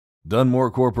Dunmore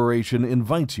Corporation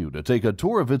invites you to take a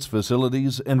tour of its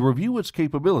facilities and review its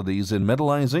capabilities in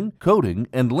metalizing, coating,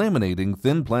 and laminating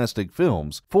thin plastic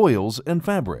films, foils, and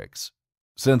fabrics.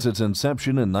 Since its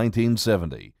inception in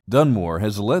 1970, Dunmore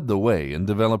has led the way in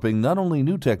developing not only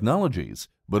new technologies,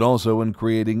 but also in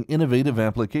creating innovative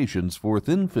applications for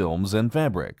thin films and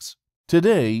fabrics.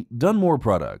 Today, Dunmore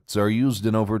products are used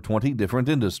in over 20 different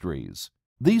industries.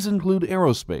 These include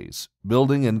aerospace,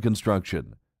 building and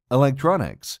construction,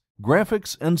 electronics,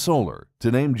 graphics, and solar,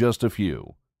 to name just a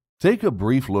few. Take a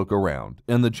brief look around,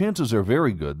 and the chances are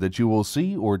very good that you will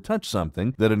see or touch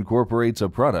something that incorporates a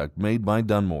product made by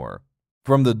Dunmore.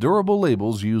 From the durable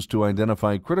labels used to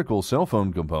identify critical cell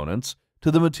phone components, to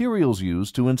the materials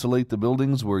used to insulate the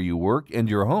buildings where you work and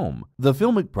your home, the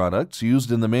filmic products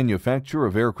used in the manufacture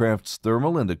of aircraft's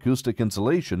thermal and acoustic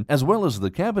insulation, as well as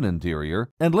the cabin interior,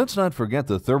 and let's not forget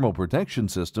the thermal protection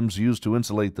systems used to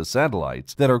insulate the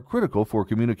satellites that are critical for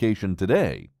communication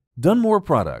today. Dunmore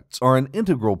products are an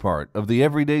integral part of the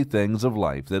everyday things of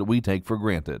life that we take for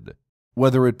granted.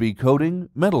 Whether it be coating,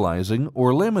 metalizing,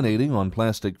 or laminating on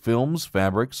plastic films,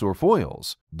 fabrics, or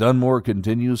foils, Dunmore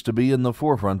continues to be in the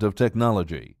forefront of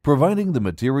technology, providing the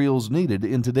materials needed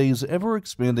in today's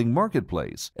ever-expanding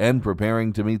marketplace and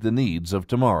preparing to meet the needs of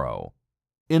tomorrow.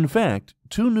 In fact,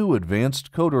 2 new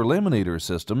advanced coater laminator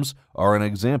systems are an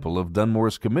example of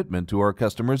Dunmore's commitment to our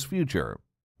customers' future.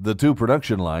 The 2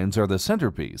 production lines are the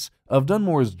centerpiece of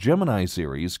Dunmore's Gemini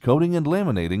series coating and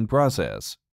laminating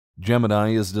process.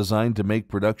 Gemini is designed to make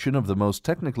production of the most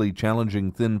technically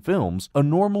challenging thin films a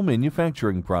normal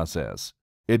manufacturing process.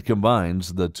 It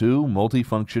combines the 2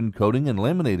 multifunction coating and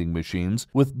laminating machines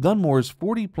with Dunmore's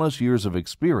 40-plus years of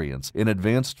experience in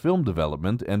advanced film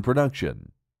development and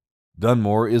production.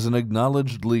 Dunmore is an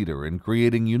acknowledged leader in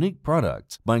creating unique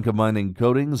products by combining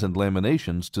coatings and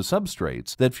laminations to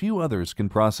substrates that few others can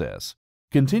process.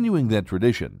 Continuing that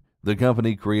tradition, the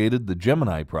company created the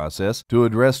Gemini process to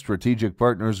address strategic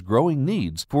partners' growing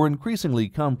needs for increasingly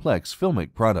complex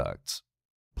filmic products.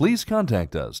 Please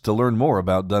contact us to learn more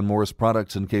about Dunmore's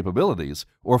products and capabilities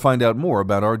or find out more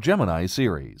about our Gemini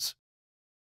series.